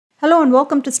Hello and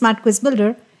welcome to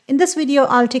SmartQuizBuilder. In this video,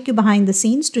 I'll take you behind the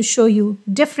scenes to show you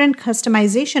different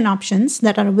customization options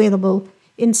that are available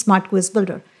in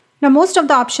SmartQuizBuilder. Now, most of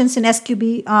the options in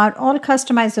SQB are all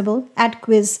customizable at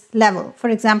quiz level. For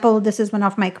example, this is one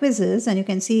of my quizzes, and you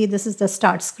can see this is the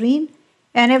start screen.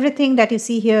 And everything that you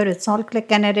see here, it's all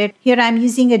click and edit. Here I'm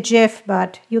using a GIF,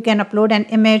 but you can upload an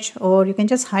image, or you can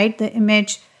just hide the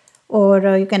image,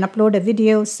 or you can upload a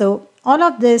video. So all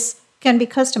of this can be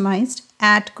customized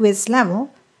at quiz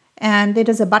level. And there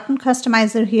is a button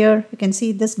customizer here. You can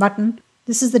see this button.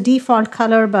 This is the default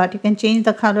color, but you can change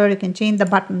the color. You can change the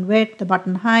button width, the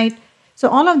button height. So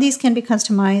all of these can be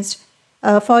customized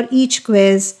for each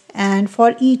quiz and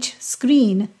for each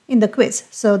screen in the quiz.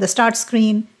 So the start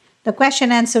screen, the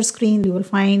question answer screen, you will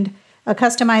find a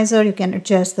customizer. You can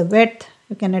adjust the width,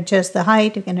 you can adjust the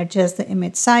height, you can adjust the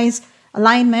image size,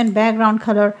 alignment, background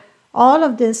color. All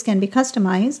of this can be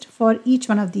customized for each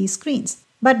one of these screens.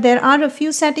 But there are a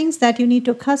few settings that you need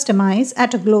to customize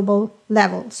at a global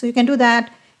level. So you can do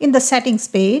that in the settings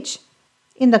page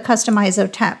in the customizer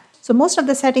tab. So most of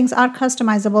the settings are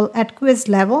customizable at quiz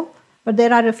level, but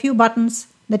there are a few buttons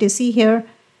that you see here,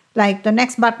 like the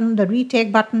next button, the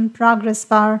retake button, progress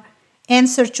bar,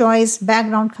 answer choice,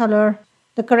 background color,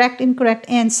 the correct, incorrect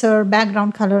answer,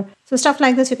 background color. So stuff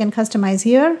like this you can customize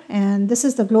here, and this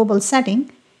is the global setting.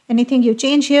 Anything you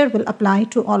change here will apply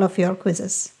to all of your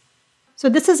quizzes. So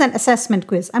this is an assessment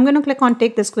quiz. I'm going to click on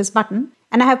Take This Quiz button,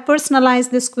 and I have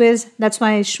personalized this quiz. That's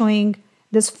why it's showing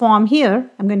this form here.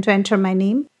 I'm going to enter my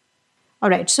name. All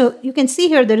right, so you can see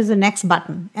here there is a next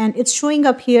button, and it's showing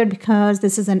up here because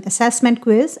this is an assessment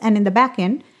quiz, and in the back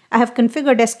end, I have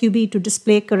configured SQB to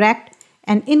display correct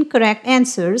and incorrect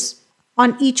answers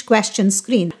on each question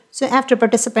screen. So after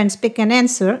participants pick an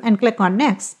answer and click on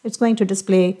Next, it's going to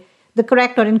display the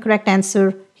correct or incorrect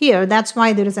answer here. That's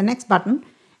why there is a next button,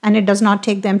 and it does not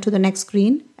take them to the next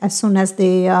screen as soon as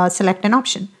they select an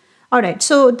option. All right,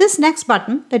 so this next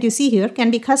button that you see here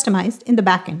can be customized in the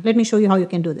backend. Let me show you how you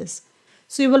can do this.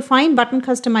 So you will find button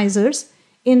customizers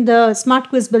in the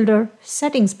SmartQuizBuilder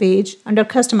settings page under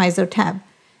Customizer tab.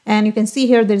 And you can see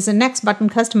here there is a next button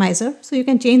customizer. So you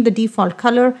can change the default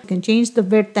color, you can change the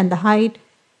width and the height.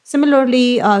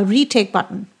 Similarly, retake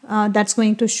button, that's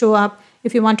going to show up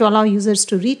if you want to allow users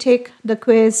to retake the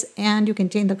quiz, and you can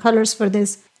change the colors for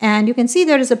this. And you can see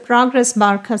there is a progress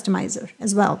bar customizer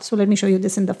as well. So let me show you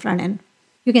this in the front end.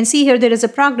 You can see here there is a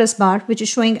progress bar which is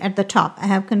showing at the top. I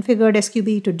have configured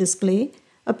SQB to display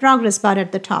a progress bar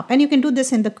at the top. And you can do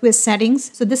this in the quiz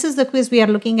settings. So this is the quiz we are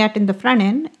looking at in the front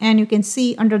end. And you can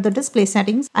see under the display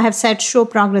settings, I have set show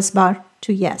progress bar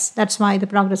to yes. That's why the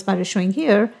progress bar is showing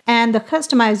here. And the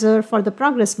customizer for the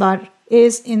progress bar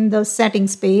is in the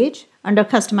settings page under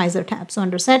Customizer tab. So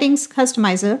under Settings,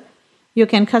 Customizer, you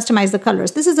can customize the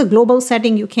colors. This is a global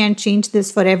setting. You can't change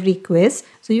this for every quiz.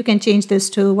 So you can change this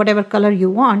to whatever color you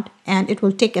want, and it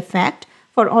will take effect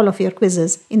for all of your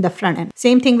quizzes in the front end.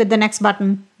 Same thing with the next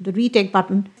button, the retake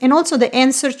button, and also the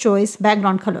answer choice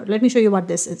background color. Let me show you what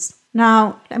this is.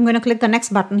 Now, I'm going to click the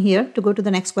next button here to go to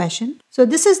the next question. So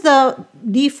this is the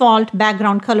default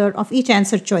background color of each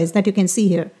answer choice that you can see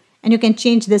here. And you can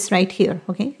change this right here,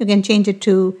 okay? You can change it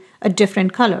to a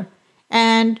different color.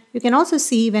 And you can also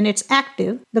see when it's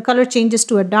active, the color changes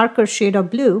to a darker shade of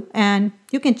blue, and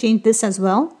you can change this as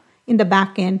well in the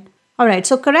back end. All right,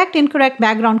 so correct, incorrect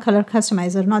background color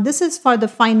customizer. Now this is for the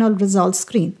final results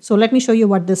screen. So let me show you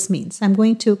what this means. I'm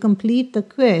going to complete the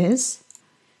quiz.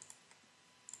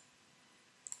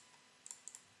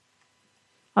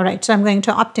 All right, so I'm going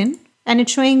to opt in. And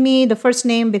it's showing me the first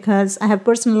name because I have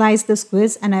personalized this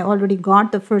quiz and I already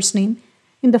got the first name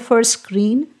in the first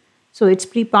screen. So it's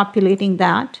pre-populating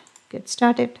that. Get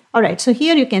started. All right, so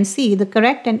here you can see the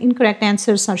correct and incorrect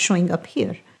answers are showing up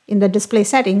here. In the display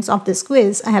settings of this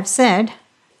quiz, I have said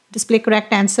display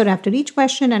correct answer after each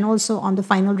question and also on the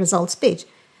final results page.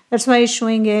 That's why it's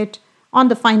showing it on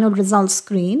the final results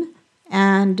screen.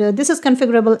 And this is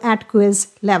configurable at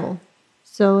quiz level.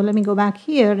 So let me go back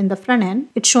here in the front end.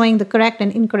 It's showing the correct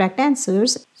and incorrect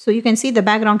answers. So you can see the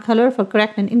background color for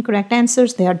correct and incorrect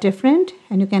answers. They are different,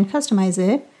 and you can customize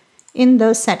it in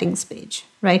the settings page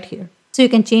right here. So you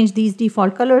can change these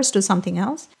default colors to something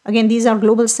else. Again, these are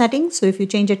global settings. So if you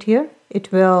change it here, it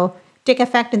will take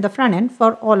effect in the front end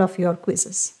for all of your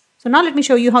quizzes. So now let me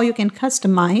show you how you can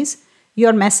customize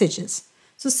your messages.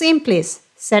 So same place,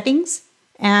 settings.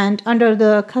 And under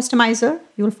the customizer,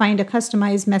 you will find a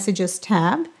customize messages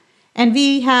tab. And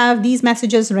we have these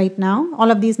messages right now. All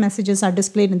of these messages are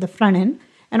displayed in the front end,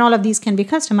 and all of these can be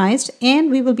customized. And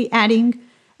we will be adding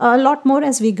a lot more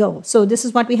as we go. So this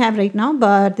is what we have right now,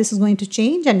 but this is going to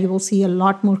change and you will see a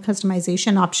lot more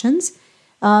customization options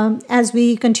as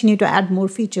we continue to add more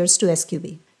features to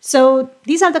SQB. So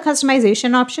these are the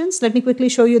customization options. Let me quickly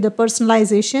show you the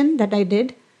personalization that I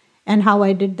did and how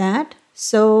I did that.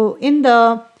 So in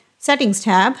the settings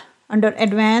tab under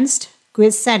advanced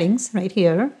quiz settings right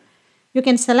here, you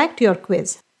can select your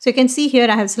quiz. So you can see here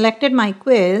I have selected my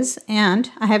quiz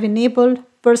and I have enabled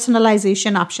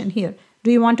personalization option here.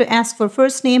 Do you want to ask for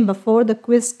first name before the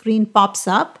quiz screen pops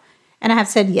up? And I have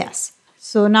said yes.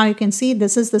 So now you can see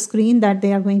this is the screen that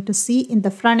they are going to see in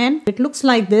the front end. It looks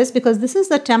like this because this is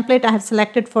the template I have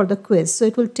selected for the quiz. So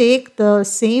it will take the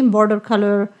same border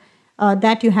color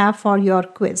that you have for your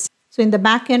quiz. So in the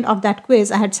back end of that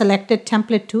quiz, I had selected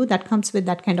template 2 that comes with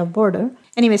that kind of border.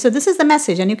 Anyway, so this is the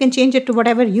message and you can change it to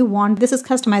whatever you want. This is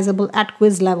customizable at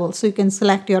quiz level. So you can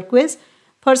select your quiz,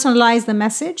 personalize the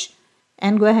message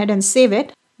and go ahead and save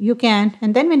it. You can,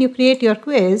 and then when you create your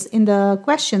quiz in the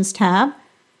questions tab,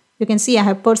 you can see I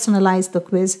have personalized the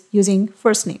quiz using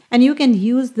first name. And you can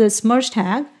use this merge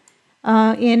tag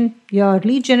in your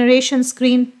lead generation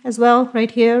screen as well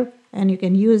right here. And you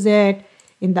can use it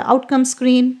in the outcome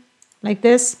screen like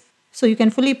this. So you can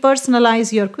fully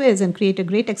personalize your quiz and create a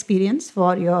great experience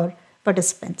for your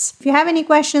participants. If you have any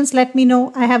questions, let me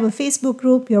know. I have a Facebook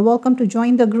group. You're welcome to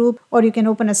join the group, or you can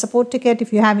open a support ticket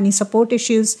if you have any support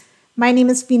issues. My name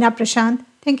is Veena Prashant.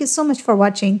 Thank you so much for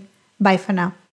watching. Bye for now.